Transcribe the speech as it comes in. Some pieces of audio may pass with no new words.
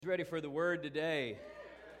ready for the word today?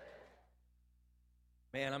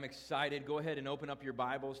 Man, I'm excited. Go ahead and open up your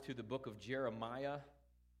Bibles to the book of Jeremiah.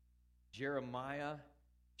 Jeremiah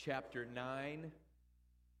chapter 9.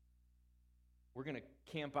 We're going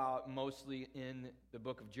to camp out mostly in the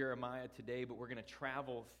book of Jeremiah today, but we're going to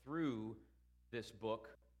travel through this book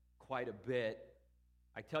quite a bit.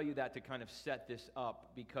 I tell you that to kind of set this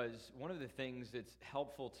up because one of the things that's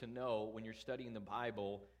helpful to know when you're studying the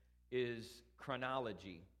Bible is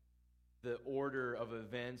chronology, the order of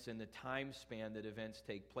events and the time span that events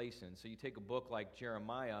take place in. So you take a book like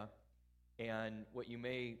Jeremiah, and what you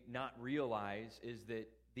may not realize is that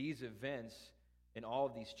these events in all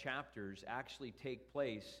of these chapters actually take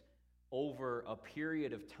place over a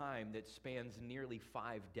period of time that spans nearly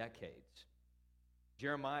 5 decades.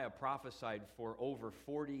 Jeremiah prophesied for over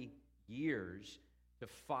 40 years to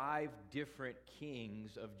 5 different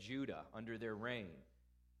kings of Judah under their reign.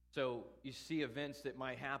 So you see events that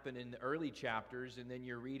might happen in the early chapters, and then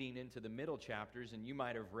you're reading into the middle chapters, and you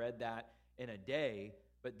might have read that in a day,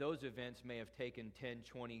 but those events may have taken 10,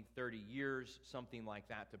 20, 30 years, something like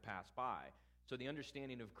that, to pass by. So the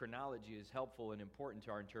understanding of chronology is helpful and important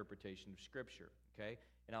to our interpretation of Scripture, okay?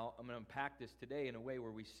 And I'm going to unpack this today in a way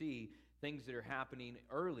where we see things that are happening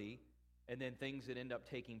early and then things that end up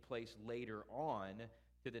taking place later on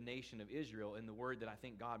to the nation of Israel in the word that I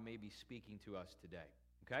think God may be speaking to us today.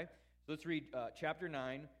 Okay? So let's read chapter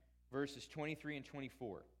 9, verses 23 and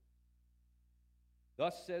 24.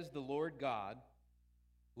 Thus says the Lord God,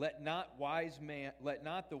 let not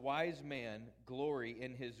the wise man glory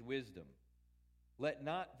in his wisdom. Let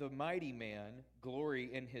not the mighty man glory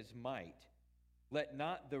in his might. Let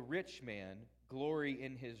not the rich man glory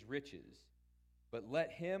in his riches. But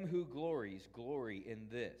let him who glories glory in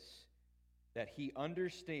this, that he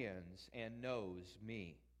understands and knows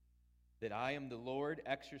me, that I am the Lord,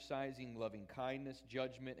 exercising loving kindness,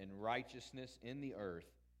 judgment, and righteousness in the earth.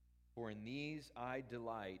 For in these I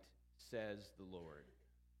delight, says the Lord.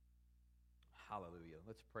 Hallelujah.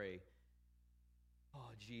 Let's pray.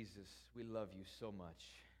 Oh, Jesus, we love you so much.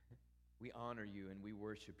 We honor you and we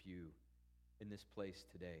worship you in this place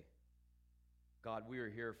today. God, we are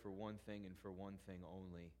here for one thing and for one thing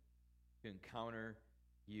only, to encounter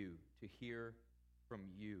you, to hear from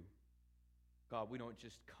you. God, we don't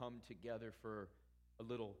just come together for a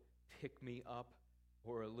little pick-me-up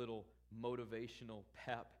or a little motivational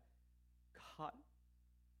pep. God,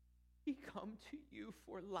 we come to you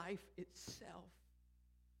for life itself.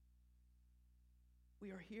 We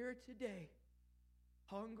are here today,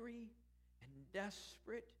 hungry and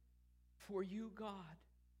desperate for you, God.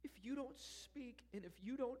 If you don't speak and if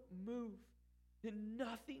you don't move, then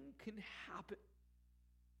nothing can happen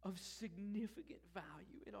of significant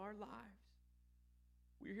value in our lives.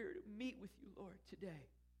 We're here to meet with you, Lord, today.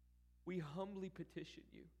 We humbly petition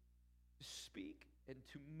you to speak and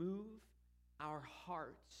to move our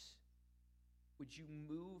hearts. Would you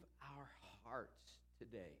move our hearts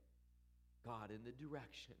today, God, in the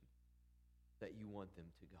direction that you want them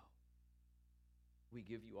to go? We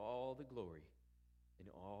give you all the glory and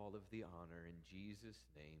all of the honor in Jesus'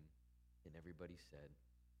 name. And everybody said,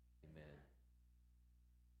 amen.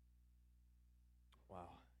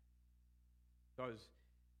 Wow. So I've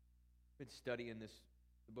been studying the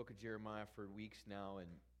book of Jeremiah for weeks now, and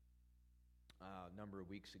a number of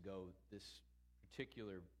weeks ago, this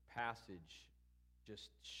particular passage just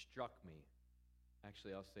struck me.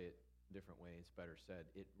 Actually, I'll say it a different way. It's better said.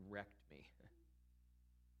 It wrecked me.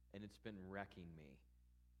 And it's been wrecking me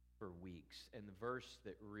for weeks. And the verse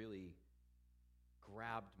that really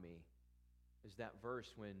grabbed me is that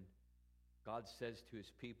verse when God says to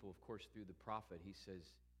his people, of course, through the prophet, he says,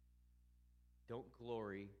 don't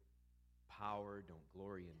glory in power, don't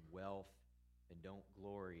glory in wealth, and don't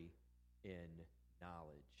glory in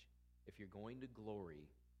knowledge. If you're going to glory,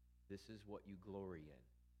 this is what you glory in,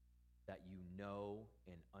 that you know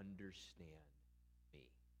and understand me.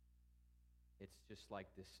 It's just like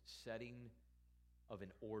this setting of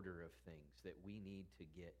an order of things that we need to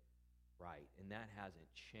get right. And that hasn't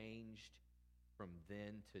changed from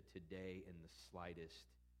then to today in the slightest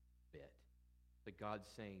bit. But God's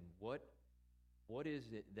saying, what is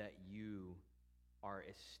it that you are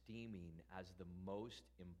esteeming as the most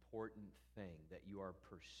important thing that you are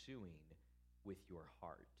pursuing with your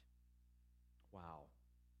heart? Wow.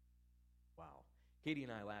 Wow. Katie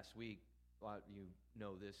and I last week, a lot of you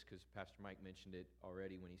know this because Pastor Mike mentioned it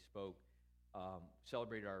already when he spoke,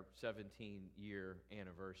 celebrated our 17-year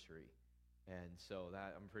anniversary. And so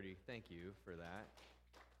thank you for that.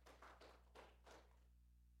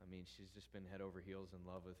 I mean, she's just been head over heels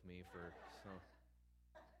in love with me for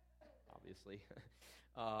obviously.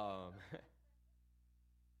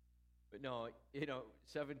 No,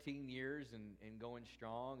 17 years and going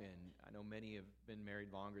strong, and I know many have been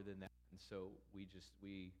married longer than that, and so we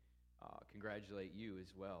congratulate you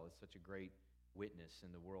as well. It's such a great witness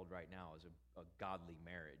in the world right now as a godly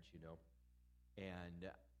marriage, And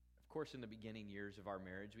of course, in the beginning years of our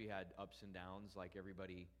marriage, we had ups and downs like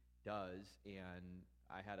everybody does, and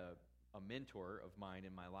I had a mentor of mine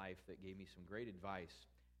in my life that gave me some great advice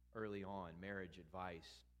early on, marriage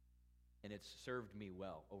advice, and it's served me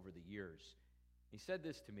well over the years. He said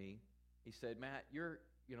this to me. He said, Matt, you're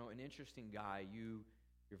an interesting guy. You're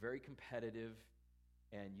very competitive,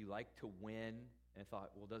 and you like to win. And I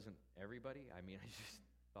thought, well, doesn't everybody? I mean, I just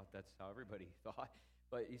thought that's how everybody thought.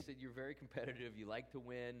 But he said, you're very competitive. You like to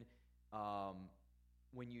win.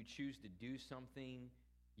 When you choose to do something,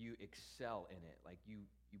 you excel in it. Like you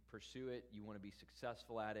pursue it. You want to be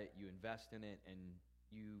successful at it. You invest in it, and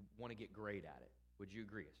you want to get great at it. Would you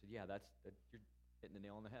agree? I said, yeah, you're hitting the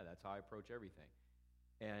nail on the head. That's how I approach everything.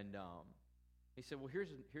 And he said, well,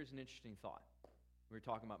 here's an interesting thought. We were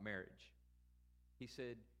talking about marriage. He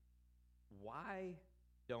said, why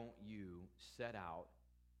don't you set out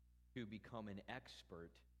to become an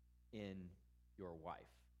expert in your wife?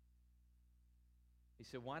 He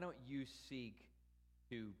said, why don't you seek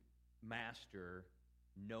to master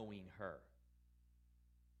knowing her?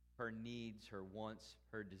 Her needs, her wants,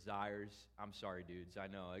 her desires. I'm sorry, dudes. I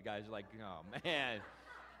know. The guys are like, oh, man,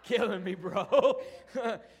 killing me, bro.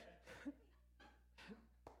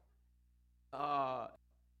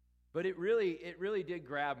 But it really did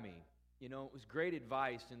grab me. It was great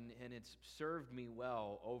advice, and it's served me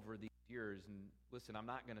well over these years. And listen, I'm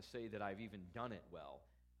not going to say that I've even done it well.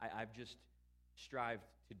 I've just strived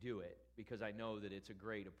to do it because I know that it's a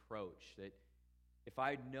great approach, that if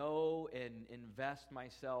I know and invest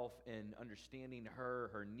myself in understanding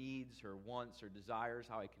her needs, her wants, her desires,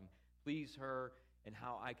 how I can please her, and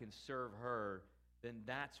how I can serve her, then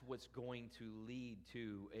that's what's going to lead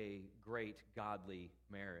to a great godly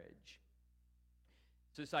marriage.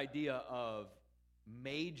 It's this idea of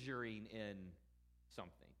majoring in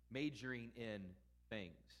something, majoring in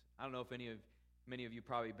things. I don't know if many of you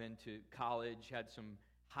probably been to college, had some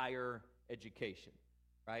higher education.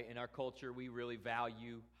 Right? In our culture, we really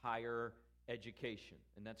value higher education,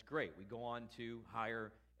 and that's great. We go on to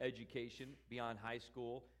higher education beyond high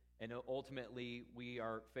school, and ultimately, we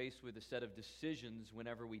are faced with a set of decisions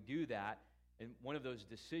whenever we do that, and one of those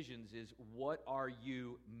decisions is, what are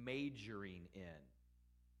you majoring in?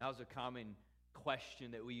 That was a common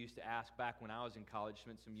question that we used to ask back when I was in college.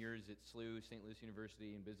 Spent some years at SLU, St. Louis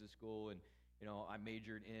University, in business school, and I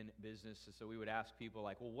majored in business, so we would ask people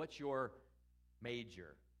like, well, what's your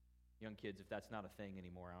major? Young kids, if that's not a thing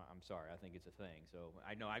anymore, I'm sorry, I think it's a thing. So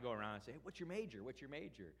I know I go around and say, hey, what's your major? What's your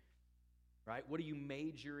major? Right? What are you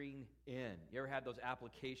majoring in? You ever had those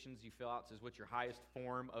applications you fill out that says, what's your highest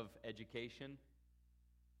form of education?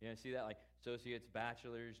 See that? Like associate's,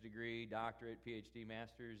 bachelor's degree, doctorate, PhD,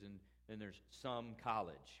 master's, and then there's some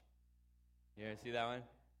college. See that one?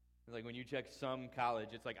 It's like when you check some college,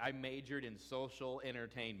 it's like I majored in social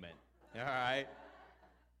entertainment. All right?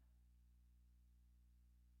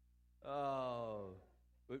 Oh,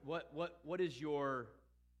 what is your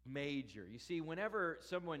major? You see, whenever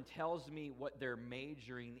someone tells me what they're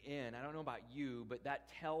majoring in, I don't know about you, but that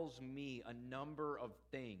tells me a number of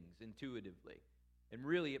things intuitively. And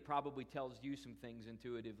really, it probably tells you some things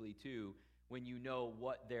intuitively too when you know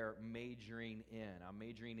what they're majoring in. I'm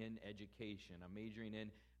majoring in education. I'm majoring in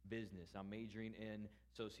business. I'm majoring in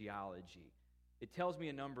sociology. It tells me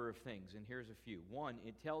a number of things, and here's a few. One,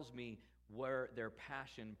 it tells me where their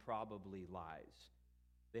passion probably lies.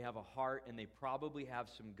 They have a heart, and they probably have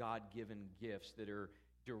some God-given gifts that are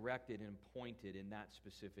directed and pointed in that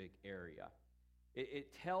specific area.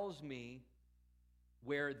 It tells me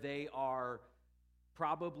where they are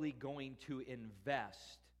probably going to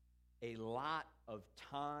invest a lot of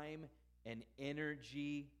time and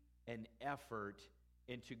energy and effort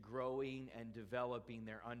into growing and developing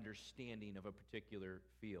their understanding of a particular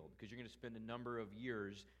field, because you're going to spend a number of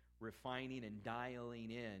years refining and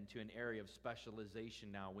dialing in to an area of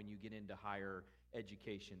specialization now when you get into higher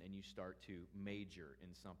education and you start to major in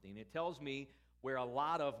something. It tells me where a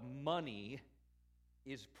lot of money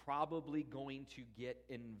is probably going to get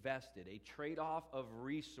invested, a trade-off of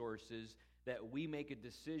resources that we make a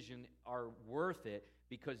decision are worth it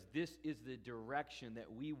because this is the direction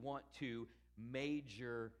that we want to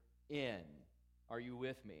major in. Are you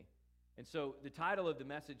with me? And so the title of the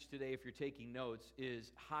message today, if you're taking notes,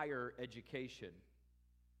 is Higher Education.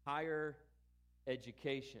 Higher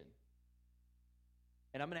Education.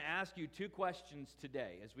 And I'm going to ask you two questions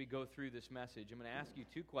today as we go through this message. I'm going to ask you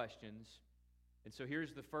two questions. And so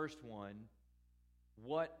here's the first one.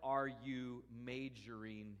 What are you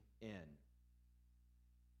majoring in?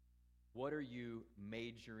 What are you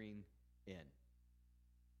majoring in?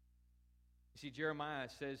 You see, Jeremiah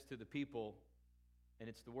says to the people, and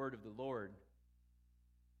it's the word of the Lord,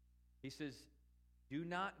 he says, do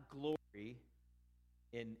not glory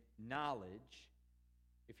in knowledge.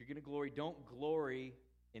 If you're going to glory, don't glory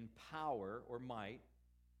in power or might.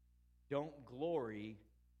 Don't glory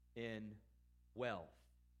in wealth.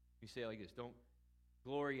 You say it like this, don't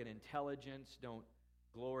glory in intelligence, don't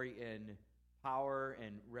glory in power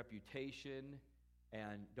and reputation,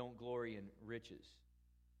 and don't glory in riches.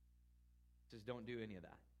 He says don't do any of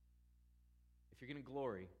that. If you're going to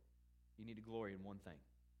glory, you need to glory in one thing.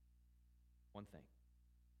 One thing.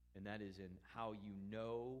 And that is in how you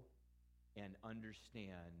know and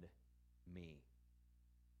understand me.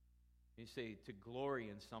 You say to glory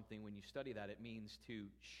in something, when you study that, it means to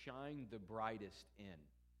shine the brightest in.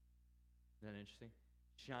 Isn't that interesting?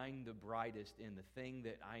 Shine the brightest in, the thing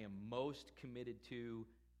that I am most committed to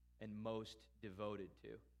and most devoted to.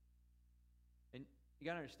 And you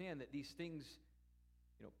got to understand that these things,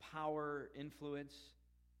 power, influence,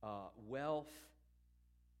 wealth,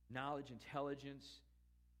 knowledge, intelligence,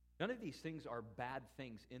 none of these things are bad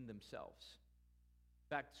things in themselves.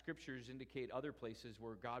 In fact, scriptures indicate other places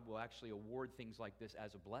where God will actually award things like this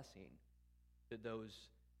as a blessing to those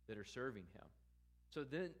that are serving him. So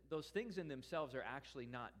then those things in themselves are actually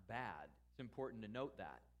not bad. It's important to note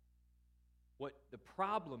that. What the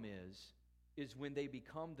problem is when they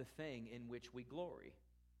become the thing in which we glory.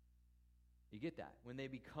 You get that? When they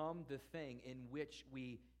become the thing in which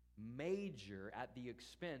we major at the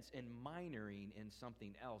expense and minoring in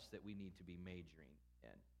something else that we need to be majoring in.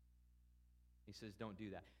 He says, don't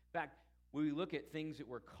do that. In fact, when we look at things that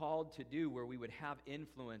we're called to do, where we would have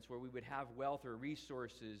influence, where we would have wealth or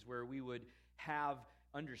resources, where we would have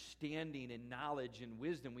understanding and knowledge and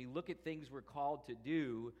wisdom, we look at things we're called to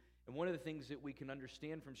do, and one of the things that we can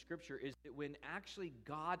understand from Scripture is that when actually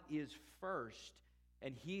God is first,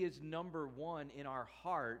 and he is number one in our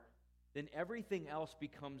heart, then everything else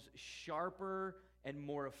becomes sharper and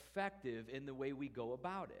more effective in the way we go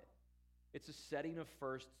about it. It's a setting of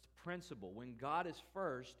first principle. When God is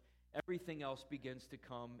first, everything else begins to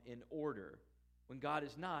come in order. When God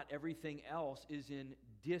is not, everything else is in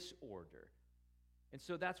disorder. And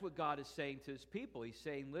so that's what God is saying to his people. He's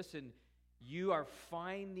saying, listen, you are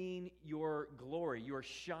finding your glory. You are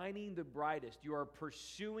shining the brightest. You are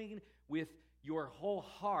pursuing with your whole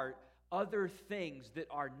heart other things that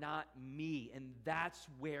are not me. And that's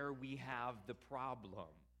where we have the problem.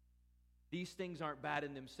 These things aren't bad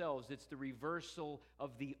in themselves. It's the reversal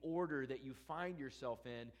of the order that you find yourself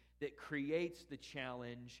in that creates the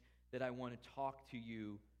challenge that I want to talk to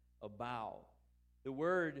you about. The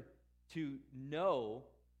word to know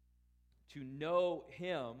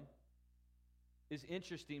him is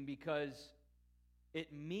interesting because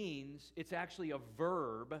it means, it's actually a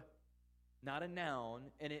verb, not a noun,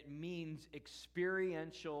 and it means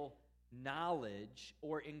experiential knowledge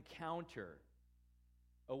or encounter.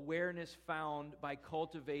 Awareness found by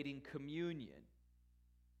cultivating communion.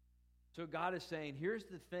 So God is saying, here's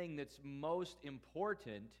the thing that's most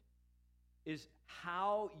important is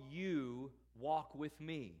how you walk with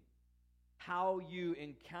me. How you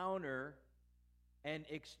encounter and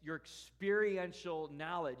your experiential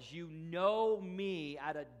knowledge. You know me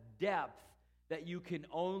at a depth that you can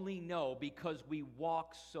only know because we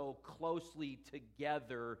walk so closely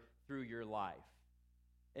together through your life.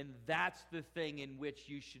 And that's the thing in which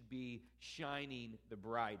you should be shining the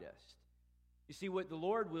brightest. You see, what the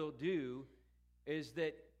Lord will do is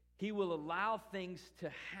that he will allow things to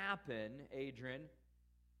happen, Adrian,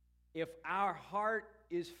 if our heart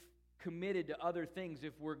is committed to other things,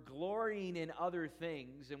 if we're glorying in other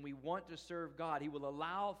things and we want to serve God, he will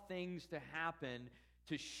allow things to happen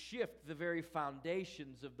to shift the very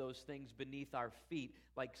foundations of those things beneath our feet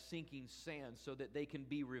like sinking sand so that they can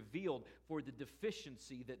be revealed for the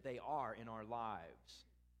deficiency that they are in our lives.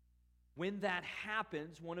 When that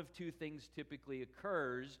happens, one of two things typically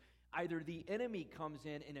occurs. Either the enemy comes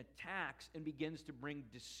in and attacks and begins to bring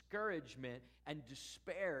discouragement and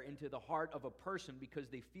despair into the heart of a person because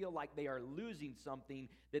they feel like they are losing something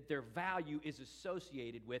that their value is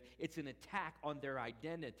associated with. It's an attack on their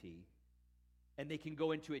identity. And they can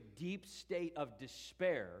go into a deep state of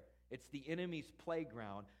despair. It's the enemy's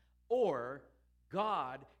playground. Or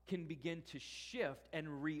God can begin to shift and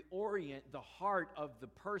reorient the heart of the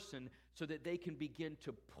person so that they can begin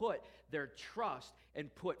to put their trust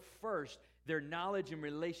and put first their knowledge and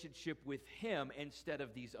relationship with him instead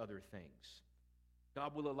of these other things.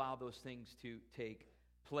 God will allow those things to take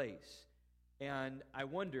place. And I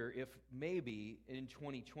wonder if maybe in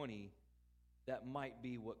 2020 that might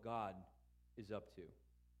be what God is up to.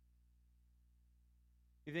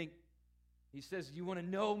 You think, he says, you want to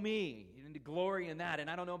know me, and to glory in that. And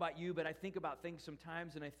I don't know about you, but I think about things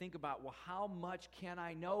sometimes, and I think about, well, how much can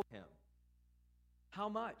I know him? How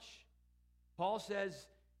much? Paul says,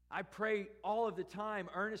 I pray all of the time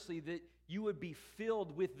earnestly that you would be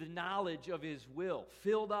filled with the knowledge of his will,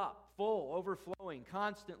 filled up, full, overflowing,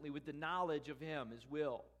 constantly with the knowledge of him, his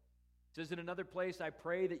will. It says in another place, I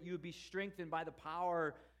pray that you would be strengthened by the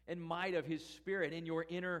power and might of his Spirit in your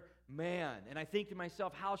inner man. And I think to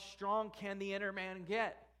myself, how strong can the inner man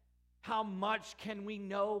get? How much can we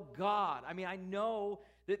know God? I mean, I know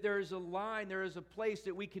that there is a line, there is a place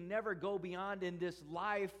that we can never go beyond in this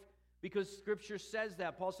life, because Scripture says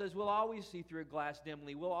that. Paul says we'll always see through a glass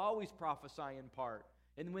dimly. We'll always prophesy in part.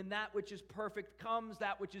 And when that which is perfect comes,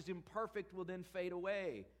 that which is imperfect will then fade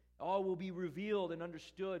away. All will be revealed and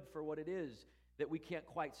understood for what it is that we can't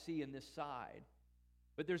quite see in this side.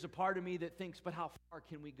 But there's a part of me that thinks, but how far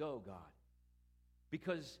can we go, God?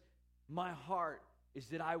 Because my heart is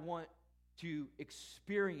that I want to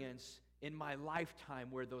experience in my lifetime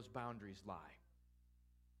where those boundaries lie.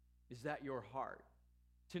 Is that your heart?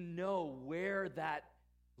 To know where that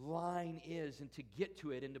line is and to get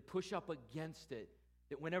to it and to push up against it,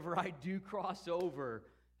 that whenever I do cross over,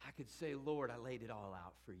 I could say, Lord, I laid it all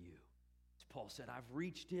out for you. As Paul said, I've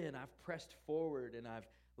reached in, I've pressed forward, and I've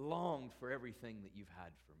longed for everything that you've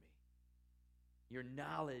had for me. Your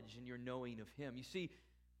knowledge and your knowing of him. You see,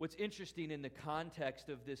 what's interesting in the context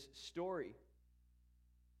of this story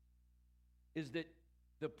is that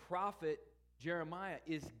the prophet Jeremiah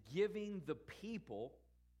is giving the people,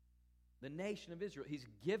 the nation of Israel, he's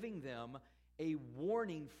giving them a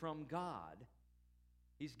warning from God.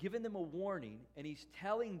 He's given them a warning, and he's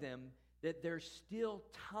telling them that there's still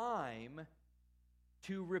time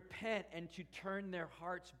to repent and to turn their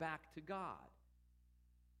hearts back to God.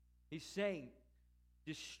 He's saying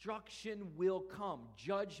destruction will come,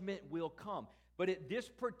 judgment will come. But at this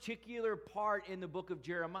particular part in the book of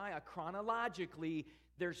Jeremiah, chronologically,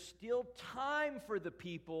 there's still time for the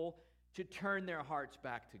people to turn their hearts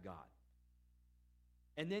back to God.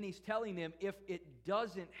 And then he's telling them, if it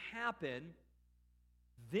doesn't happen,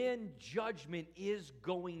 then judgment is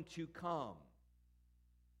going to come.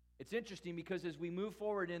 It's interesting because as we move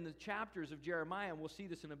forward in the chapters of Jeremiah, and we'll see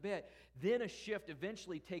this in a bit, then a shift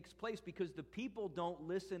eventually takes place because the people don't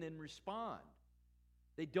listen and respond.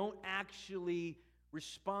 They don't actually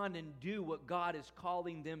respond and do what God is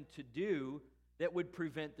calling them to do that would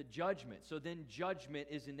prevent the judgment. So then judgment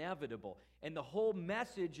is inevitable. And the whole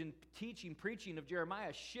message and teaching, preaching of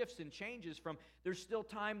Jeremiah shifts and changes from there's still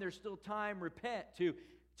time, repent, to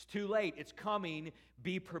it's too late, it's coming,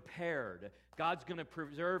 be prepared. God's going to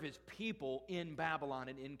preserve his people in Babylon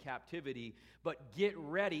and in captivity, but get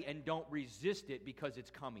ready and don't resist it because it's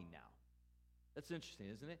coming now. That's interesting,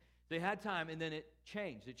 isn't it? They had time and then it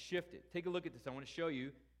changed, it shifted. Take a look at this. I want to show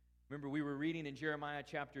you. Remember, we were reading in Jeremiah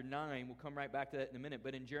chapter 9. We'll come right back to that in a minute.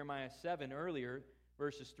 But in Jeremiah 7 earlier,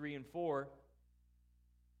 verses 3 and 4,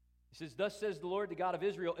 he says, Thus says the Lord, the God of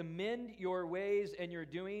Israel, amend your ways and your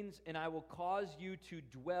doings, and I will cause you to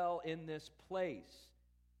dwell in this place.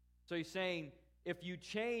 So he's saying, if you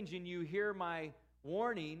change and you hear my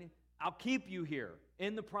warning, I'll keep you here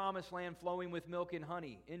in the promised land flowing with milk and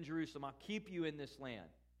honey in Jerusalem. I'll keep you in this land.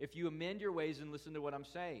 If you amend your ways and listen to what I'm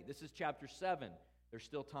saying. This is chapter 7. There's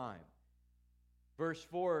still time. Verse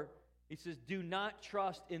 4, he says, Do not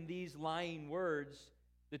trust in these lying words,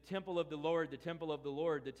 the temple of the Lord, the temple of the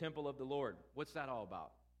Lord, the temple of the Lord. What's that all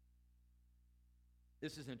about?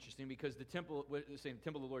 This is interesting because the temple, saying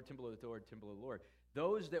temple of the Lord, temple of the Lord, temple of the Lord.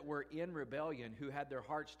 Those that were in rebellion, who had their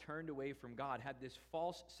hearts turned away from God, had this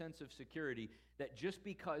false sense of security that just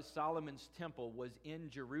because Solomon's temple was in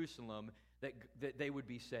Jerusalem, that they would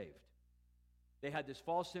be saved. They had this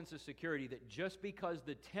false sense of security that just because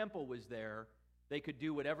the temple was there, they could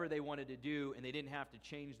do whatever they wanted to do, and they didn't have to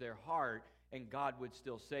change their heart, and God would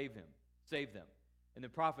still save them. And the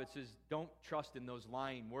prophet says, don't trust in those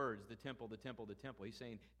lying words, the temple, the temple, the temple. He's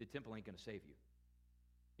saying the temple ain't going to save you.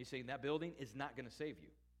 He's saying that building is not going to save you.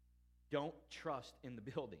 Don't trust in the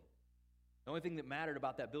building. The only thing that mattered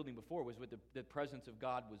about that building before was what the presence of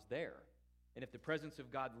God was there. And if the presence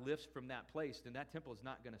of God lifts from that place, then that temple is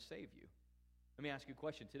not going to save you. Let me ask you a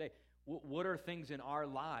question today. What are things in our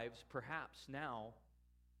lives, perhaps now,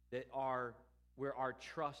 that are where our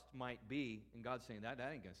trust might be? And God's saying, that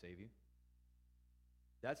ain't going to save you.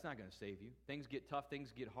 That's not going to save you. Things get tough,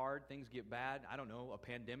 things get hard, things get bad. I don't know, a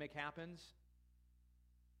pandemic happens.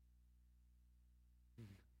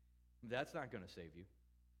 That's not going to save you.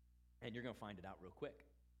 And you're going to find it out real quick.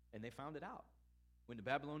 And they found it out. When the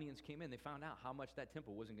Babylonians came in, they found out how much that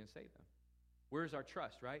temple wasn't going to save them. Where's our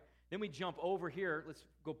trust, right? Then we jump over here. Let's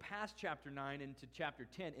go past chapter 9 into chapter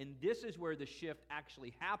 10. And this is where the shift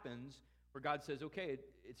actually happens, where God says, okay,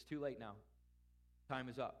 it's too late now. Time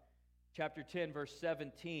is up. Chapter 10, verse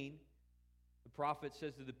 17, the prophet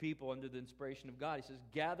says to the people under the inspiration of God, he says,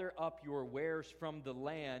 gather up your wares from the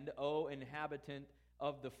land, O inhabitant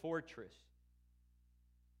of the fortress.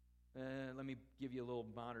 Let me give you a little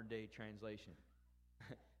modern-day translation.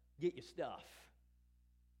 Get your stuff.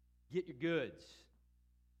 Get your goods.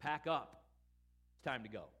 Pack up. It's time to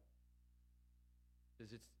go.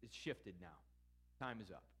 Because it's shifted now. Time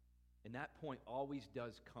is up. And that point always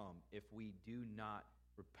does come if we do not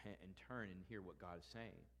repent and turn and hear what God is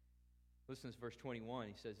saying. Listen to verse 21.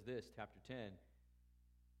 He says this, chapter 10.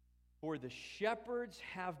 For the shepherds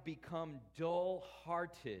have become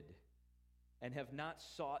dull-hearted and have not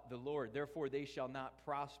sought the Lord. Therefore they shall not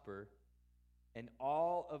prosper, and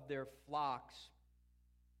all of their flocks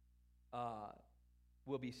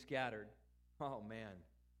will be scattered. Oh, man.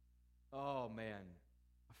 Oh, man.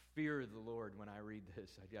 I fear the Lord when I read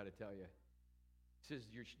this, I got to tell you. It says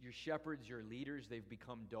your shepherds, your leaders, they've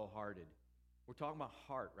become dull-hearted. We're talking about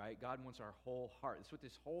heart, right? God wants our whole heart. That's what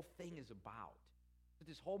this whole thing is about. That's what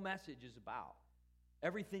this whole message is about.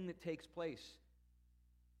 Everything that takes place,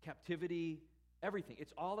 captivity, everything.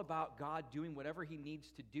 It's all about God doing whatever he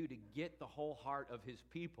needs to do to get the whole heart of his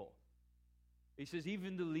people. He says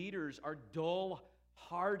even the leaders are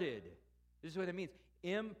dull-hearted. This is what it means.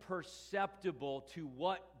 Imperceptible to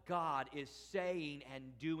what God is saying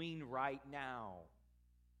and doing right now.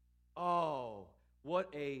 Oh, what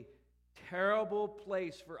a terrible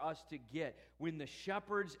place for us to get when the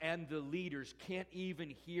shepherds and the leaders can't even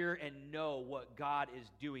hear and know what God is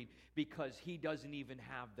doing because he doesn't even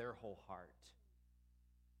have their whole heart.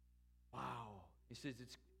 Wow. He says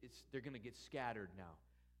they're going to get scattered now.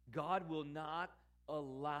 God will not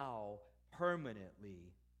allow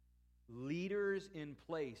permanently leaders in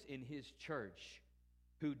place in his church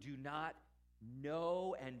who do not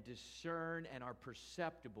know and discern and are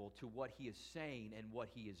perceptible to what he is saying and what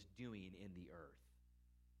he is doing in the earth.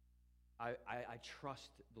 I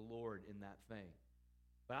trust the Lord in that thing.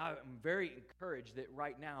 But I'm very encouraged that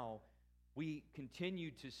right now we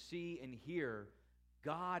continue to see and hear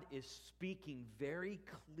God is speaking very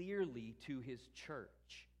clearly to his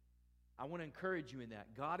church. I want to encourage you in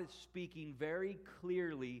that. God is speaking very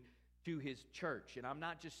clearly to his church. And I'm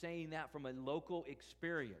not just saying that from a local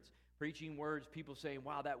experience. Preaching words, people saying,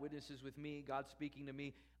 wow, that witnesses with me, God's speaking to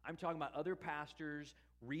me. I'm talking about other pastors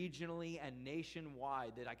regionally and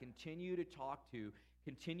nationwide that I continue to talk to,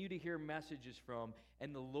 continue to hear messages from,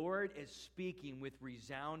 and the Lord is speaking with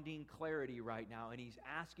resounding clarity right now, and he's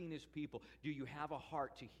asking his people, do you have a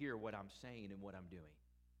heart to hear what I'm saying and what I'm doing?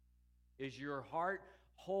 Is your heart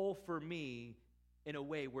whole for me in a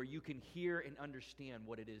way where you can hear and understand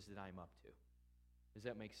what it is that I'm up to? Does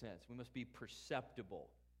that make sense? We must be perceptible.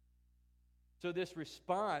 So this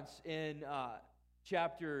response in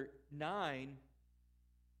chapter 9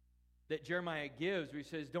 that Jeremiah gives, where he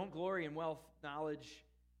says, don't glory in wealth, knowledge,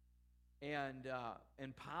 and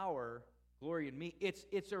power, glory in me.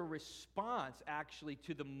 It's a response, actually,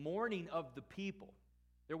 to the mourning of the people.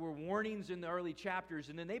 There were warnings in the early chapters,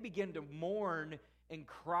 and then they begin to mourn and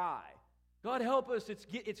cry. God help us,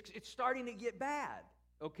 it's starting to get bad,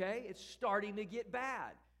 okay? It's starting to get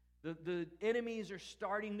bad. The enemies are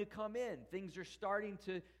starting to come in. Things are starting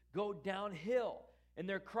to go downhill. And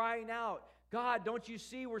they're crying out, God, don't you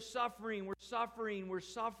see we're suffering, we're suffering, we're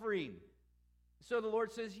suffering. So the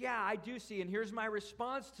Lord says, yeah, I do see. And here's my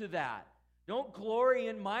response to that. Don't glory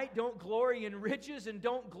in might, don't glory in riches, and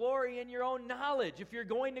don't glory in your own knowledge. If you're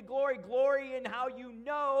going to glory, glory in how you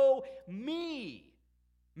know me.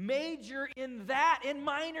 Major in that and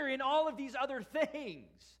minor in all of these other things.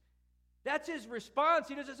 That's his response.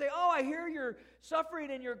 He doesn't say, oh, I hear your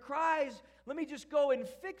suffering and your cries. Let me just go and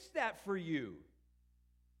fix that for you.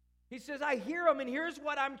 He says, I hear them, and here's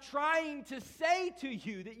what I'm trying to say to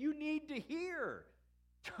you that you need to hear.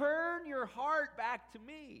 Turn your heart back to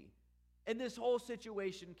me, and this whole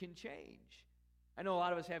situation can change. I know a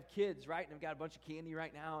lot of us have kids, right? And I've got a bunch of candy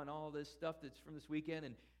right now and all this stuff that's from this weekend,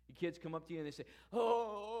 and the kids come up to you and they say,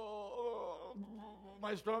 oh,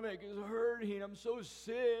 my stomach is hurting. I'm so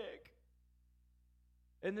sick.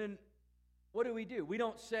 And then what do? We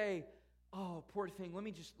don't say, oh, poor thing, let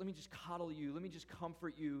me just coddle you. Let me just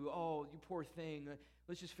comfort you. Oh, you poor thing.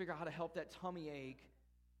 Let's just figure out how to help that tummy ache.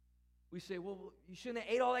 We say, well, you shouldn't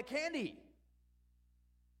have ate all that candy.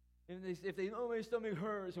 And if they, oh, my stomach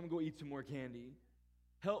hurts, I'm going to go eat some more candy.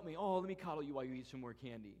 Help me. Oh, let me coddle you while you eat some more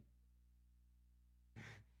candy.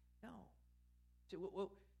 say,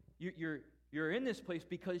 well, you're in this place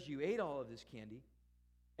because you ate all of this candy.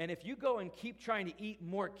 And if you go and keep trying to eat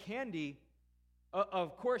more candy,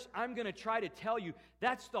 of course, I'm going to try to tell you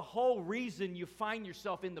that's the whole reason you find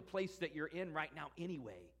yourself in the place that you're in right now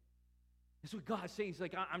anyway. That's what God's saying. He's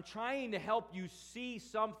like, I'm trying to help you see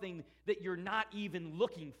something that you're not even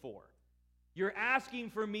looking for. You're asking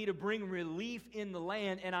for me to bring relief in the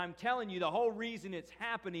land, and I'm telling you the whole reason it's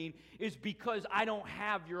happening is because I don't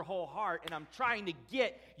have your whole heart, and I'm trying to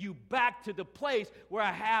get you back to the place where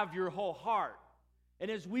I have your whole heart.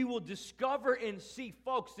 And as we will discover and see,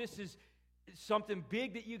 folks, this is something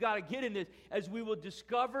big that you got to get in this. As we will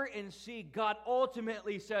discover and see, God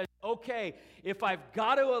ultimately says, okay, if I've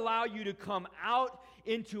got to allow you to come out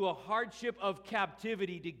into a hardship of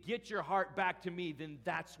captivity to get your heart back to me, then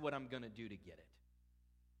that's what I'm going to do to get it.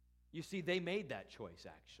 You see, they made that choice,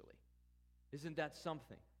 actually. Isn't that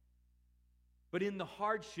something? But in the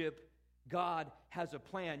hardship, God has a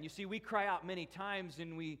plan. You see, we cry out many times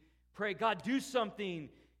and we pray, God, do something.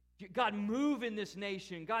 God, move in this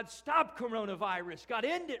nation. God, stop coronavirus. God,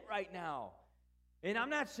 end it right now. And I'm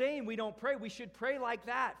not saying we don't pray. We should pray like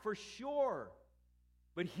that for sure.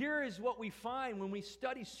 But here is what we find when we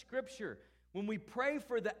study Scripture. When we pray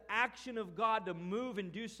for the action of God to move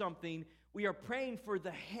and do something, we are praying for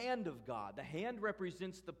the hand of God. The hand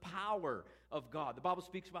represents the power of God. The Bible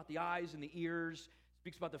speaks about the eyes and the ears,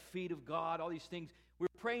 speaks about the feet of God, all these things. We're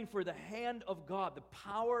praying for the hand of God, the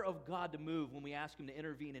power of God to move when we ask Him to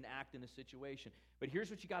intervene and act in a situation. But here's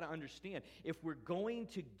what you got to understand. If we're going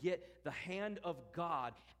to get the hand of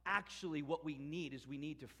God, actually what we need is we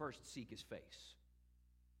need to first seek His face.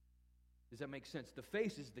 Does that make sense? The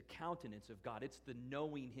face is the countenance of God. It's the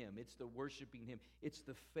knowing Him. It's the worshiping Him. It's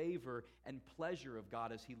the favor and pleasure of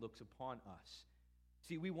God as He looks upon us.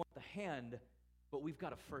 See, we want the hand, but we've got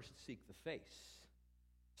to first seek the face.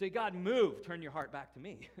 Say, God, move. Turn your heart back to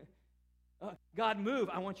me. God, move.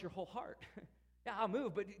 I want your whole heart. Yeah, I'll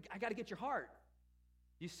move, but I got to get your heart.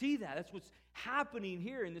 You see that? That's what's happening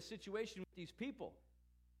here in this situation with these people.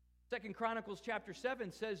 2 Chronicles chapter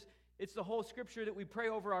 7 says, it's the whole scripture that we pray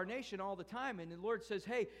over our nation all the time. And the Lord says,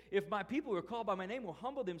 hey, if my people who are called by my name will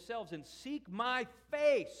humble themselves and seek my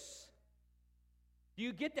face. Do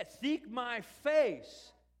you get that? Seek my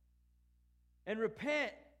face. And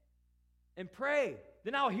repent and pray.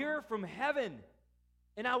 Then I'll hear from heaven.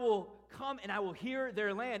 And I will come and I will hear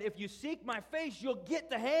their land. If you seek my face, you'll get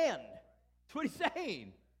the hand. That's what He's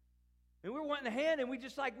saying. And we're wanting the hand and we're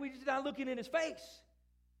just not looking in His face.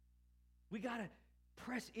 We got to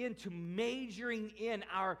press into majoring in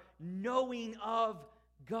our knowing of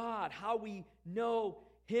God, how we know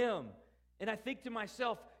Him. And I think to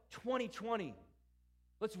myself, 2020,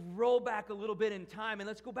 let's roll back a little bit in time and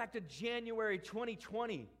let's go back to January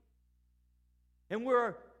 2020. And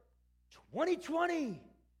we're 2020,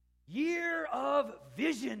 year of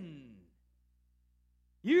vision,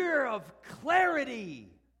 year of clarity.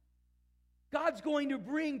 God's going to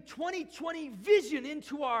bring 2020 vision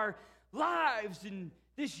into our lives in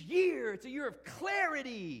this year. It's a year of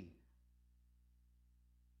clarity.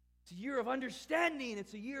 It's a year of understanding.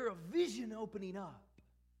 It's a year of vision opening up.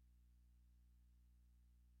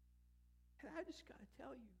 And I just got to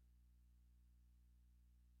tell you,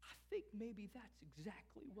 I think maybe that's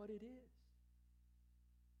exactly what it is.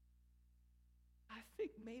 I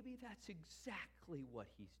think maybe that's exactly what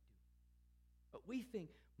He's doing. But we think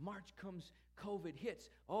March comes, COVID hits.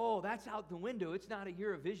 Oh, that's out the window. It's not a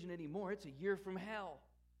year of vision anymore. It's a year from hell.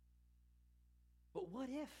 But what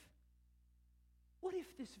if? What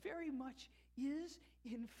if this very much is,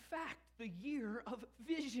 in fact, the year of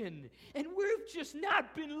vision? And we've just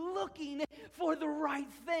not been looking for the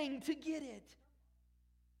right thing to get it.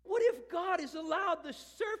 What if God has allowed the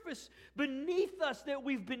surface beneath us that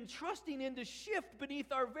we've been trusting in to shift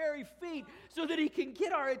beneath our very feet so that He can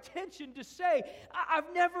get our attention to say,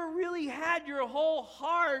 I've never really had your whole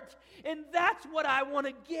heart, and that's what I want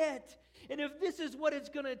to get. And if this is what it's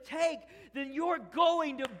going to take, then you're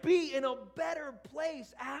going to be in a better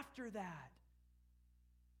place after that.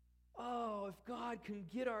 Oh, if God can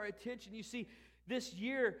get our attention. You see, this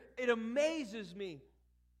year, it amazes me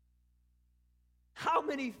how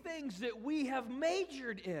many things that we have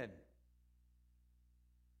majored in.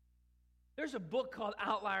 There's a book called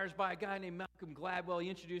Outliers by a guy named Malcolm Gladwell. He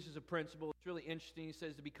introduces a principle. It's really interesting. He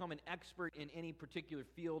says to become an expert in any particular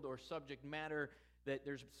field or subject matter, that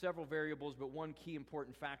there's several variables, but one key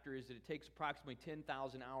important factor is that it takes approximately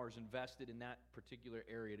 10,000 hours invested in that particular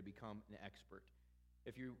area to become an expert.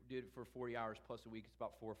 If you did it for 40 hours plus a week, it's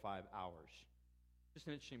about 4 or 5 hours. Just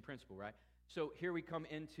an interesting principle, right? So here we come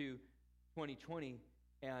into 2020,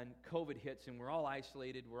 and COVID hits, and we're all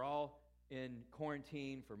isolated. We're all in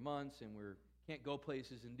quarantine for months, and we can't go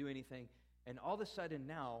places and do anything. And all of a sudden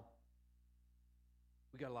now,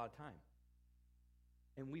 we got a lot of time.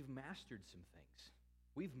 And we've mastered some things.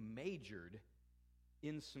 We've majored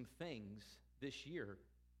in some things this year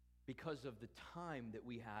because of the time that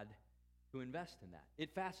we had to invest in that.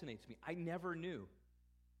 It fascinates me. I never knew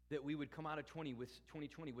that we would come out of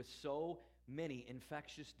 2020 with so many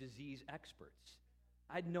infectious disease experts.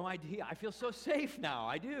 I had no idea. I feel so safe now.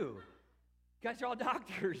 I do. You guys are all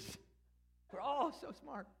doctors. We're all so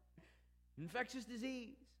smart. Infectious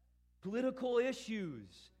disease, political issues,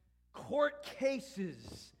 court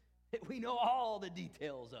cases that we know all the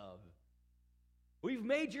details of. We've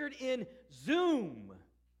majored in Zoom.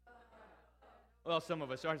 Well, some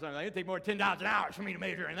of us are. It'd take more than $10 an hour for me to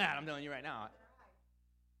major in that. I'm telling you right now.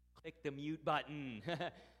 Click the mute button.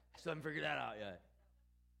 Still haven't figured that out yet.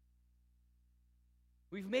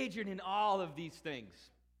 We've majored in all of these things.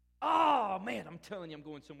 Oh, man, I'm telling you, I'm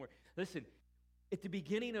going somewhere. Listen, at the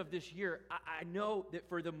beginning of this year, I know that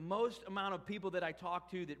for the most amount of people that I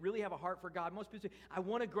talk to that really have a heart for God, most people say, I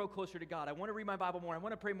want to grow closer to God. I want to read my Bible more. I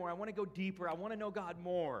want to pray more. I want to go deeper. I want to know God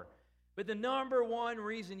more. But the number one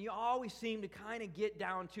reason you always seem to kind of get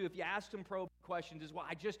down to, if you ask some probing questions, is, well,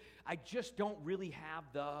 I just don't really have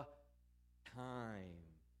the time.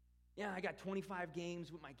 Yeah, I got 25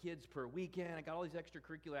 games with my kids per weekend. I got all these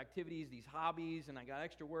extracurricular activities, these hobbies, and I got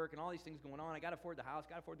extra work and all these things going on. I got to afford the house,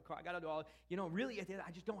 got to afford the car, I got to do all, really,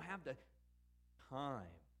 I just don't have the time.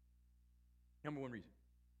 Number one reason.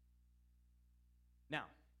 Now,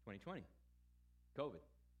 2020, COVID.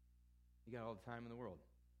 You got all the time in the world.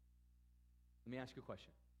 Let me ask you a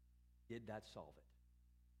question. Did that solve it?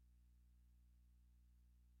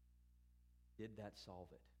 Did that solve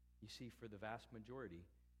it? You see, for the vast majority,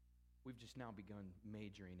 we've just now begun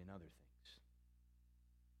majoring in other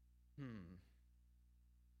things.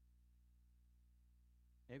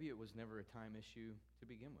 Maybe it was never a time issue to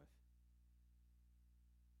begin with.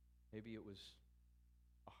 Maybe it was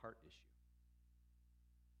a heart issue.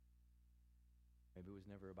 Maybe it was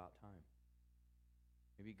never about time.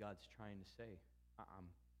 Maybe God's trying to say,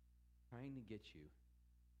 I'm trying to get you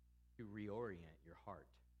to reorient your heart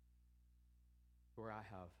to where I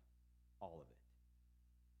have all of it.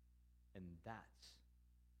 And that's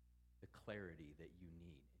the clarity that you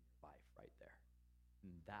need in your life right there.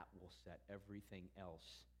 And that will set everything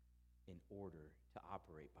else in order to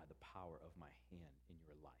operate by the power of my hand in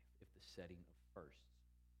your life if the setting of firsts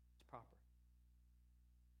is proper.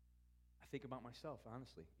 I think about myself,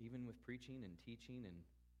 honestly, even with preaching and teaching and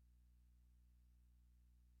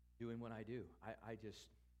doing what I do. I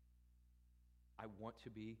want to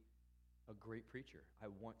be a great preacher. I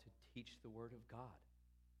want to teach the Word of God.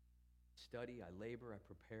 Study, I labor, I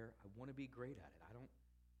prepare. I want to be great at it. I don't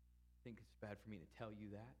think it's bad for me to tell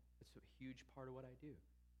you that. It's a huge part of what I do.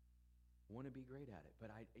 I want to be great at it.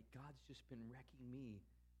 But God's just been wrecking me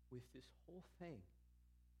with this whole thing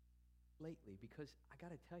lately because I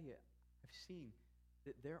got to tell you, I've seen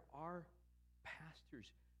that there are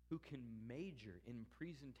pastors who can major in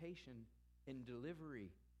presentation, in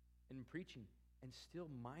delivery, in preaching, and still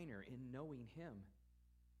minor in knowing Him.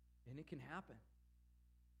 And it can happen.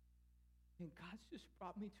 And God's just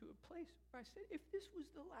brought me to a place where I said, if this was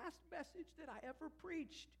the last message that I ever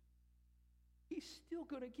preached, He's still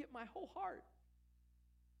going to get my whole heart.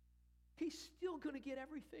 He's still going to get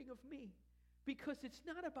everything of me. Because it's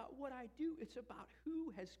not about what I do, it's about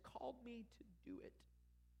who has called me to do it.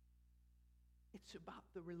 It's about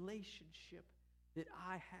the relationship that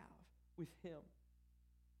I have with Him.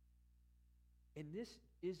 And this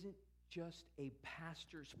isn't just a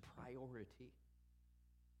pastor's priority.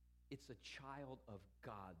 It's a child of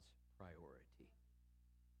God's priority.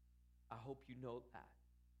 I hope you know that.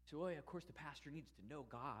 So, of course, the pastor needs to know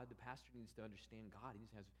God. The pastor needs to understand God. He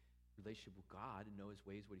needs to have a relationship with God and know His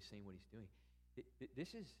ways, what He's saying, what He's doing.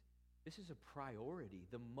 This is a priority,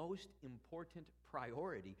 the most important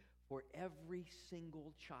priority for every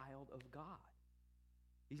single child of God.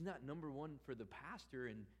 He's not number one for the pastor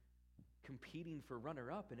and competing for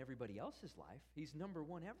runner-up in everybody else's life. He's number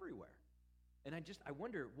one everywhere. And I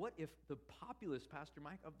wonder, what if the populace, Pastor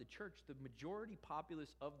Mike, of the church, the majority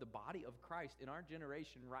populace of the body of Christ in our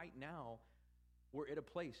generation right now, were at a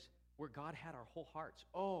place where God had our whole hearts?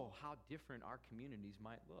 Oh, how different our communities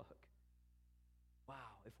might look.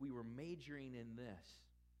 Wow, if we were majoring in this.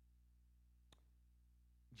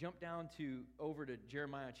 Jump down over to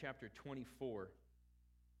Jeremiah chapter 24.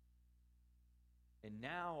 And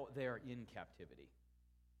now they're in captivity.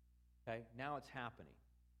 Okay, now it's happening.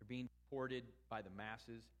 They're being deported by the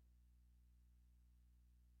masses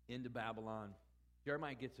into Babylon.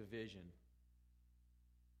 Jeremiah gets a vision.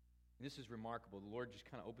 This is remarkable. The Lord just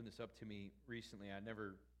kind of opened this up to me recently. I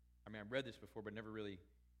read this before, but never really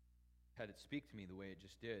had it speak to me the way it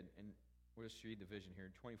just did. And we'll just read the vision here.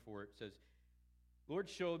 In 24, it says, Lord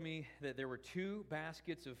showed me that there were 2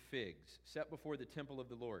 baskets of figs set before the temple of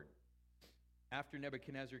the Lord. After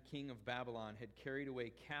Nebuchadnezzar, king of Babylon, had carried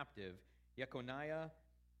away captive Jeconiah,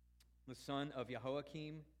 the son of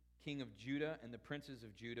Jehoiakim, king of Judah, and the princes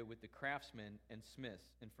of Judah with the craftsmen and smiths,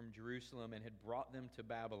 and from Jerusalem, and had brought them to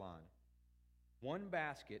Babylon. One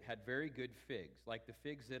basket had very good figs, like the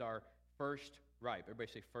figs that are first ripe.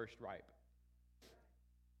 Everybody say first ripe.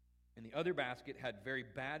 And the other basket had very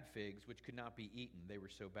bad figs, which could not be eaten. They were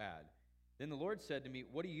so bad. Then the Lord said to me,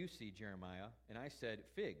 What do you see, Jeremiah? And I said,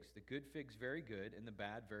 Figs, the good figs very good, and the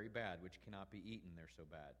bad very bad, which cannot be eaten. They're so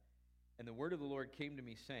bad. And the word of the Lord came to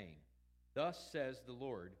me, saying, Thus says the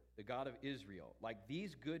Lord, the God of Israel, like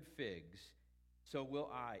these good figs, so will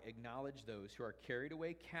I acknowledge those who are carried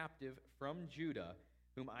away captive from Judah,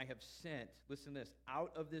 whom I have sent, listen to this,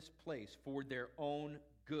 out of this place for their own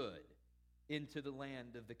good into the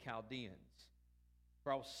land of the Chaldeans.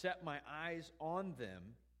 For I will set my eyes on them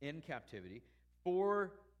in captivity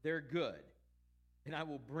for their good, and I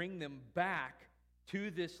will bring them back to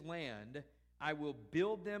this land. I will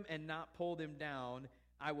build them and not pull them down.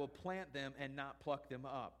 I will plant them and not pluck them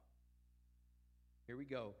up. Here we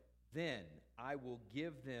go. Then I will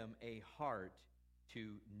give them a heart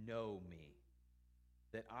to know me,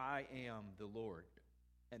 that I am the Lord,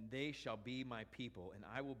 and they shall be my people, and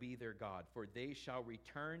I will be their God, for they shall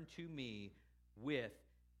return to me with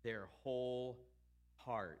their whole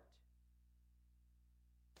heart.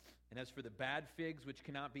 And as for the bad figs which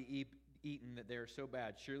cannot be eaten, that they are so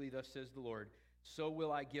bad, surely thus says the Lord, so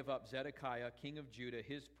will I give up Zedekiah, king of Judah,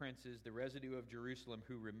 his princes, the residue of Jerusalem,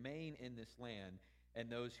 who remain in this land, and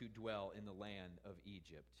those who dwell in the land of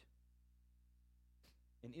Egypt.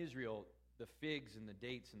 In Israel, the figs and the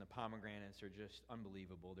dates and the pomegranates are just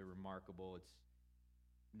unbelievable. They're remarkable. It's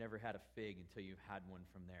never had a fig until you've had one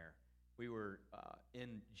from there. We were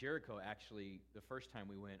in Jericho, actually, the first time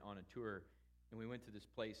we went on a tour, and we went to this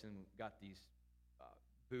place and got these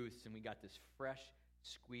booths, and we got this fresh,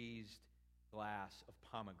 squeezed glass of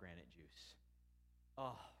pomegranate juice.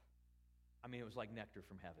 Oh, I mean, it was like nectar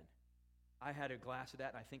from heaven. I had a glass of that,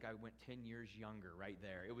 and I think I went 10 years younger right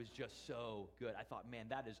there. It was just so good. I thought, man,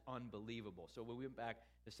 that is unbelievable. So when we went back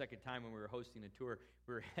the second time when we were hosting a tour,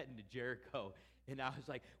 we were heading to Jericho, and I was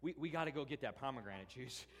like, we got to go get that pomegranate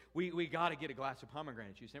juice. We got to get a glass of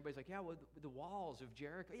pomegranate juice. And everybody's like, yeah, well, the walls of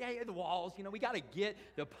Jericho. Yeah, the walls. We got to get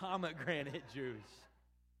the pomegranate juice.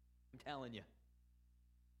 I'm telling you.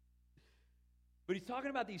 But he's talking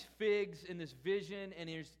about these figs in this vision, and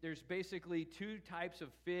there's basically 2 types of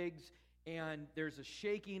figs. And there's a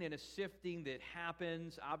shaking and a sifting that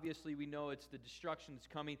happens. Obviously, we know it's the destruction that's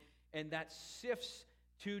coming. And that sifts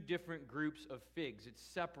 2 different groups of figs. It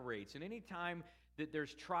separates. And any time that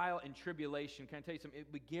there's trial and tribulation, can I tell you something?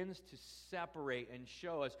 It begins to separate and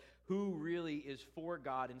show us who really is for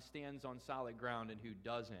God and stands on solid ground and who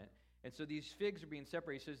doesn't. And so these figs are being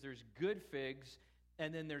separated. He says there's good figs,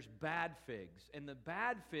 and then there's bad figs. And the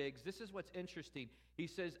bad figs, this is what's interesting. He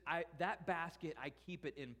says, that basket, I keep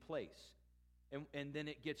it in place. And then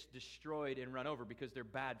it gets destroyed and run over because they're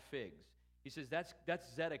bad figs. He says,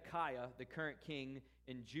 that's Zedekiah, the current king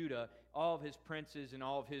in Judah, all of his princes and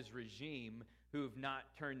all of his regime who have not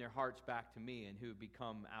turned their hearts back to me and who have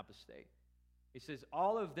become apostate. He says,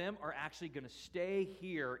 all of them are actually going to stay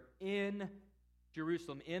here in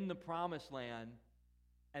Jerusalem, in the promised land,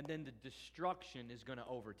 and then the destruction is going to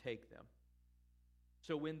overtake them.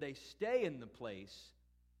 So when they stay in the place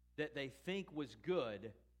that they think was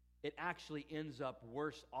good, it actually ends up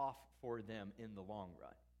worse off for them in the long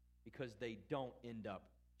run because they don't end up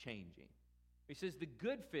changing. He says, the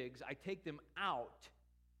good figs, I take them out,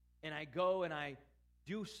 and I go and I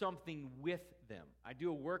do something with them. I do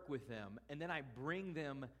a work with them, and then I bring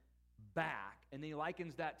them back. And he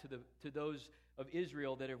likens that to those of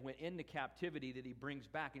Israel that have went into captivity that he brings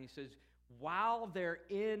back. And he says, while they're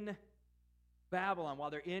in Babylon, while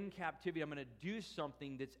they're in captivity, I'm going to do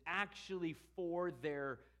something that's actually for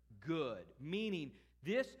their good. Meaning,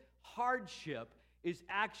 this hardship is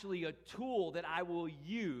actually a tool that I will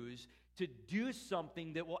use to do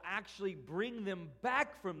something that will actually bring them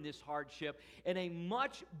back from this hardship in a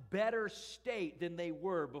much better state than they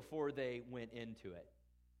were before they went into it.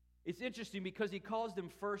 It's interesting because he calls them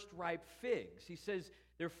first ripe figs. He says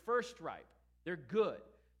they're first ripe. They're good.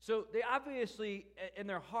 So they obviously, in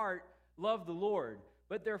their heart, love the Lord.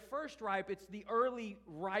 But they're first ripe. It's the early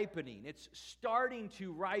ripening. It's starting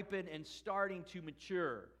to ripen and starting to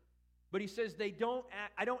mature. But he says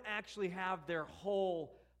I don't actually have their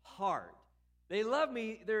whole heart. They love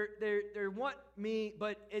me, they want me,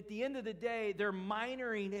 but at the end of the day, they're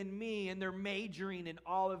minoring in me and they're majoring in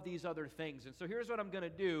all of these other things. And so here's what I'm going to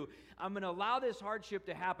do. I'm going to allow this hardship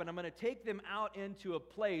to happen. I'm going to take them out into a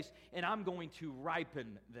place and I'm going to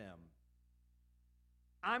ripen them.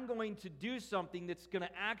 I'm going to do something that's going to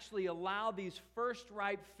actually allow these first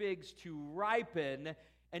ripe figs to ripen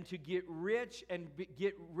and to get rich and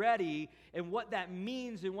get ready. And what that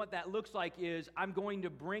means and what that looks like is I'm going to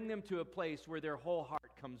bring them to a place where their whole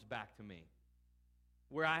heart comes back to me,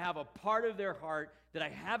 where I have a part of their heart that I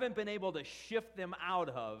haven't been able to shift them out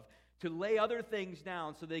of, to lay other things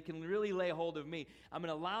down so they can really lay hold of me. I'm going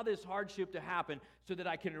to allow this hardship to happen so that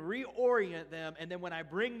I can reorient them, and then when I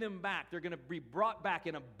bring them back, they're going to be brought back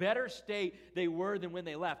in a better state they were than when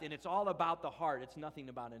they left. And it's all about the heart. It's nothing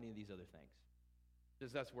about any of these other things.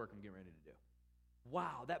 Because that's work I'm getting ready to do.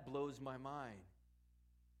 Wow, that blows my mind.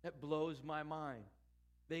 That blows my mind.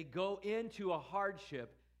 They go into a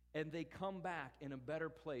hardship and they come back in a better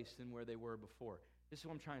place than where they were before. This is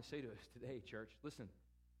what I'm trying to say to us today, church. Listen,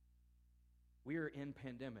 we are in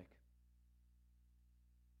pandemic.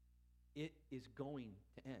 It is going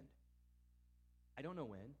to end. I don't know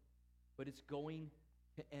when, but it's going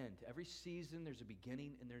to end. Every season there's a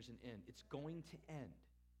beginning and there's an end. It's going to end.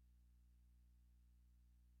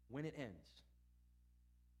 When it ends,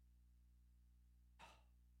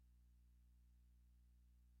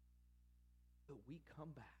 will we come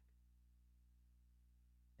back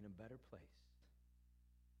in a better place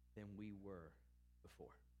than we were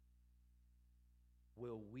before?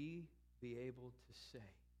 Will we be able to say,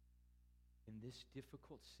 in this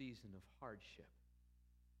difficult season of hardship,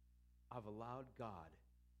 I've allowed God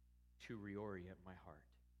to reorient my heart?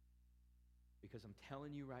 Because I'm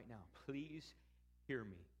telling you right now, please hear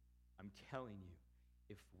me. I'm telling you,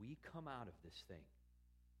 if we come out of this thing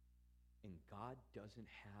and God doesn't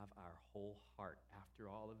have our whole heart after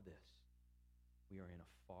all of this, we are in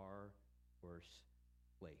a far worse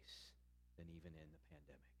place than even in the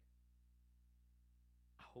pandemic.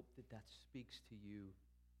 I hope that speaks to you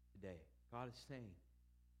today. God is saying,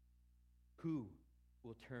 who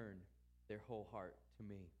will turn their whole heart to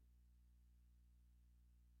me?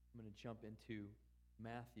 I'm going to jump into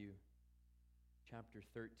Matthew chapter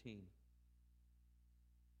 13.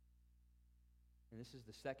 And this is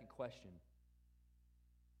the second question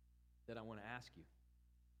that I want to ask you.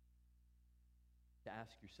 To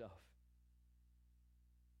ask yourself,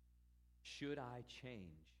 should I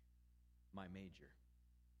change my major?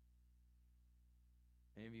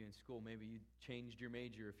 Any of you in school, maybe you changed your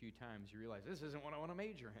major a few times. You realize, this isn't what I want to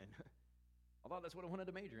major in. I thought that's what I wanted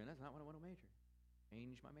to major in. That's not what I want to major in.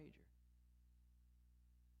 Change my major.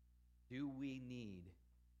 Do we need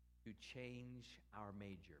to change our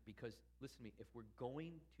major? Because, listen to me, if we're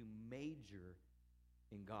going to major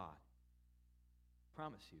in God, I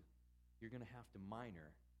promise you, you're going to have to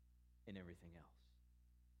minor in everything else.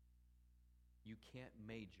 You can't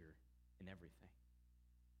major in everything.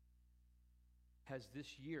 Has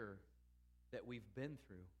this year that we've been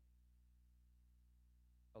through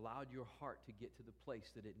allowed your heart to get to the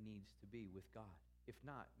place that it needs to be with God? If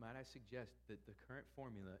not, might I suggest that the current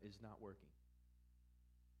formula is not working.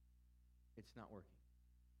 It's not working.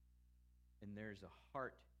 And there's a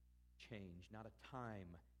heart change, not a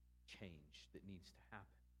time change that needs to happen.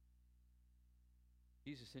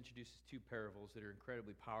 Jesus introduces two parables that are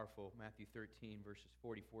incredibly powerful. Matthew 13, verses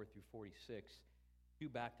 44 through 46. Two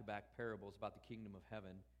back-to-back parables about the kingdom of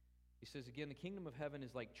heaven. He says, again, the kingdom of heaven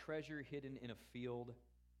is like treasure hidden in a field,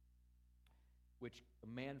 which a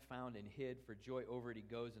man found and hid. For joy over it, he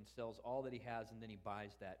goes and sells all that he has, and then he buys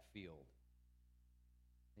that field.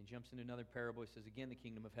 And he jumps into another parable. He says, again, the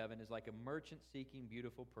kingdom of heaven is like a merchant seeking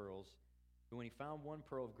beautiful pearls, who when he found one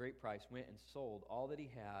pearl of great price, went and sold all that he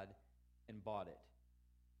had and bought it.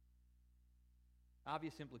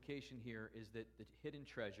 Obvious implication here is that the hidden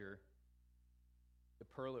treasure, the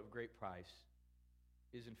pearl of great price,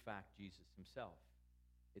 is in fact Jesus himself.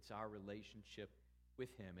 It's our relationship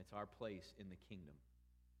with him. It's our place in the kingdom.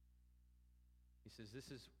 He says,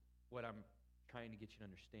 this is what I'm trying to get you to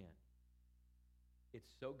understand. It's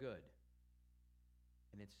so good,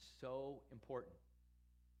 and it's so important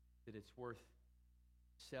that it's worth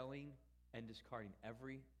selling and discarding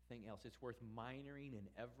everything else. It's worth minoring in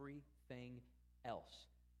everything else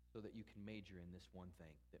so that you can major in this one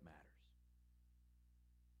thing that matters.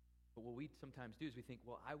 But what we sometimes do is we think,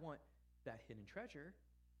 well, I want that hidden treasure.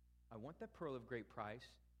 I want that pearl of great price,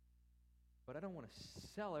 but I don't want to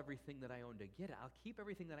sell everything that I own to get it. I'll keep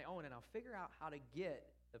everything that I own, and I'll figure out how to get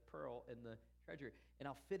the pearl and the treasure, and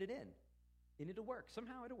I'll fit it in, and it'll work.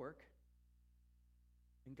 Somehow it'll work.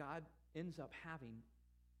 And God ends up having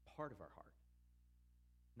part of our heart,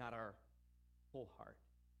 not our whole heart.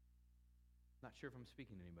 Not sure if I'm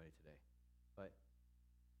speaking to anybody today, but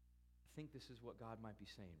I think this is what God might be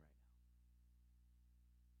saying right now.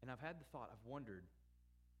 And I've had the thought, I've wondered,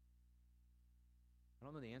 I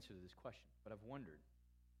don't know the answer to this question, but I've wondered,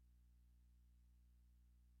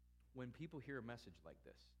 when people hear a message like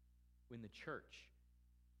this, when the church,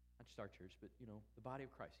 not just our church, but the body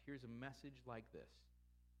of Christ hears a message like this,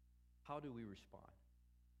 how do we respond?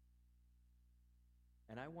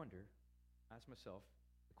 And I wonder, ask myself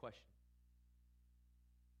the question,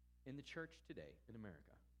 in the church today in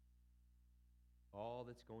America, all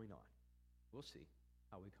that's going on, we'll see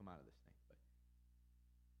how we come out of this thing, but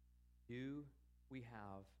do we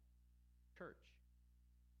have church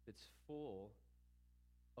that's full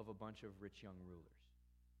of a bunch of rich young rulers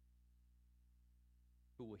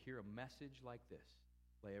who will hear a message like this,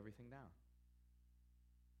 lay everything down,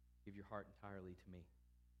 give your heart entirely to me,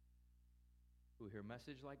 who will hear a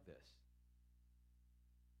message like this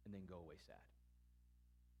and then go away sad?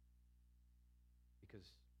 Because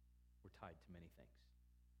we're tied to many things.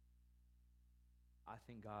 I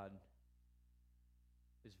think God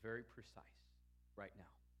is very precise right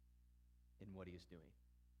now in what he is doing.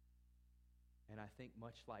 And I think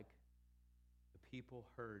much like the people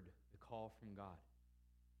heard the call from God,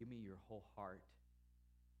 give me your whole heart.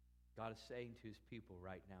 God is saying to his people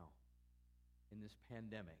right now, in this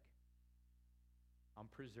pandemic, I'm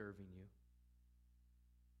preserving you.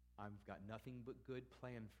 I've got nothing but good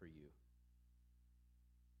planned for you.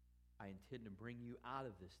 I intend to bring you out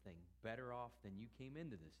of this thing better off than you came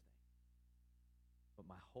into this thing. But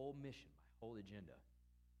my whole mission, my whole agenda,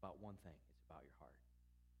 is about one thing. It's about your heart.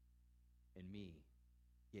 And me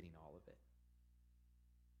getting all of it.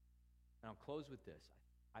 And I'll close with this.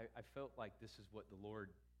 I felt like this is what the Lord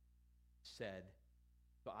said,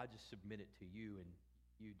 so I just submit it to you, and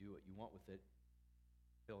you do what you want with it.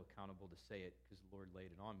 I feel accountable to say it because the Lord laid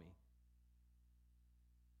it on me.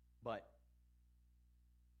 But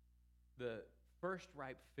the first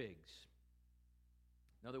ripe figs,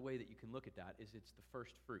 another way that you can look at that is it's the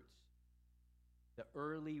first fruits, the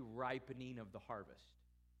early ripening of the harvest,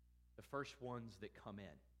 the first ones that come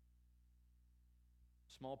in.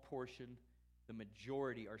 Small portion, the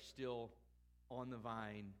majority are still on the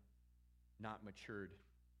vine, not matured,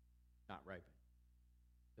 not ripened.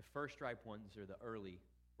 The first ripe ones are the early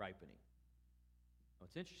ripening. Now,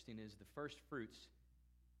 what's interesting is the first fruits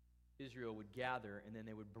Israel would gather, and then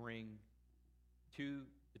they would bring to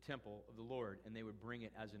the temple of the Lord, and they would bring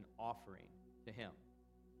it as an offering to him.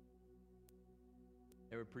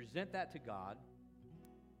 They would present that to God,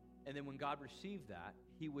 and then when God received that,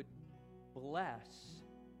 he would bless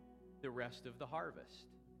the rest of the harvest.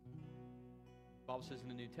 The Bible says in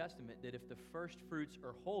the New Testament that if the first fruits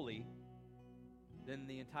are holy, then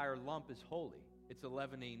the entire lump is holy. It's a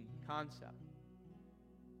leavening concept.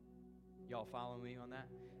 Y'all follow me on that?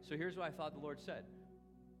 So here's what I thought the Lord said.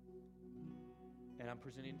 And I'm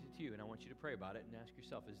presenting it to you, and I want you to pray about it and ask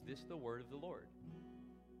yourself, is this the word of the Lord?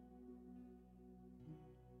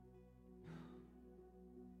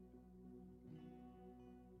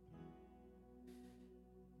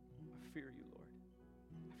 I fear you, Lord.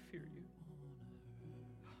 I fear you.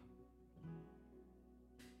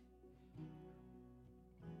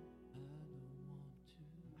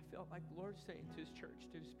 I felt like the Lord's saying to his church,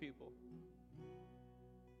 to his people,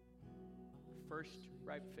 first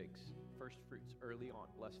ripe figs, first fruits, early on,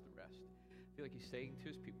 bless the rest. I feel like he's saying to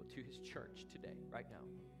his people, to his church today, right now,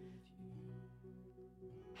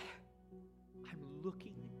 I'm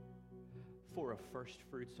looking for a first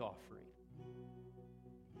fruits offering.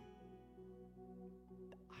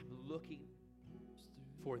 I'm looking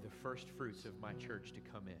for the first fruits of my church to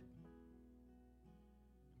come in.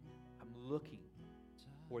 I'm looking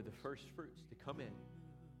for the first fruits to come in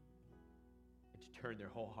and to turn their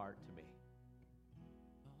whole heart to me.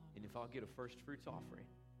 And if I'll get a first fruits offering,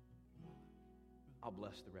 I'll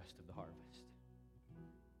bless the rest of the harvest.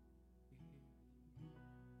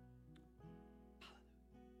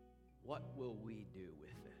 What will we do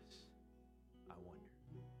with this? I wonder.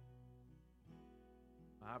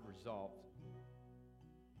 I've resolved,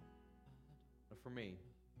 for me,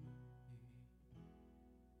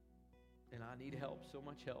 and I need help, so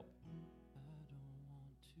much help.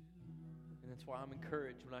 And that's why I'm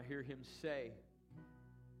encouraged when I hear him say,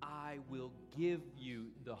 I will give you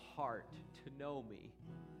the heart to know me.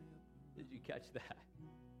 Did you catch that?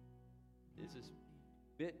 There's this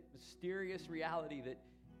bit mysterious reality that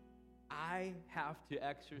I have to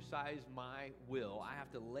exercise my will. I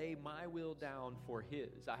have to lay my will down for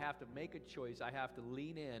his. I have to make a choice. I have to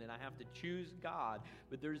lean in, and I have to choose God.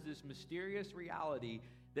 But there's this mysterious reality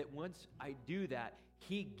that once I do that,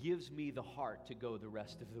 He gives me the heart to go the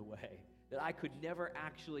rest of the way. That I could never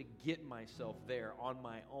actually get myself there on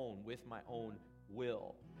my own, with my own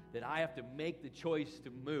will. That I have to make the choice to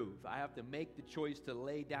move. I have to make the choice to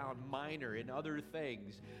lay down minor and other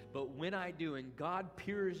things. But when I do, and God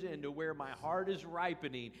peers into where my heart is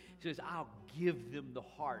ripening, He says, I'll give them the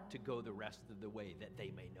heart to go the rest of the way that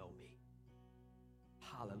they may know me.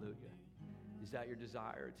 Hallelujah. Is that your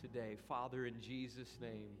desire today? Father, in Jesus'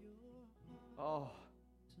 name. Oh.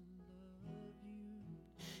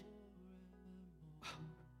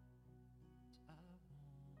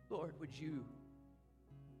 Lord, would you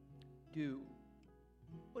do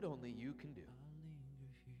what only you can do?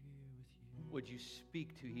 Would you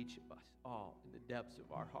speak to each of us all in the depths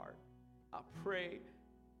of our heart? I pray,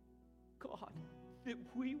 God, that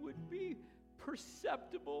we would be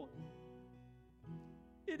perceptible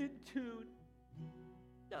and in tune,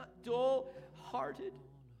 not dull-hearted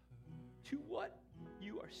to what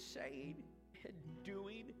you are saying and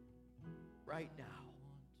doing right now.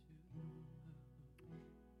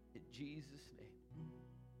 In Jesus' name,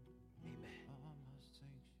 amen.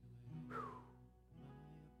 Whew.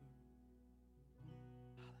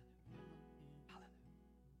 Hallelujah.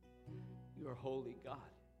 Hallelujah. You are holy, God.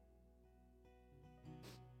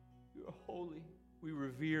 You are holy. We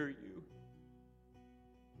revere you.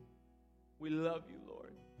 We love you,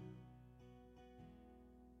 Lord.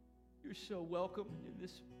 You're so welcome in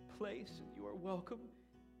this place, and you are welcome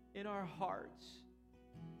in our hearts.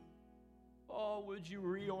 Oh, would you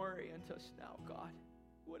reorient us now, God,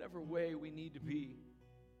 whatever way we need to be.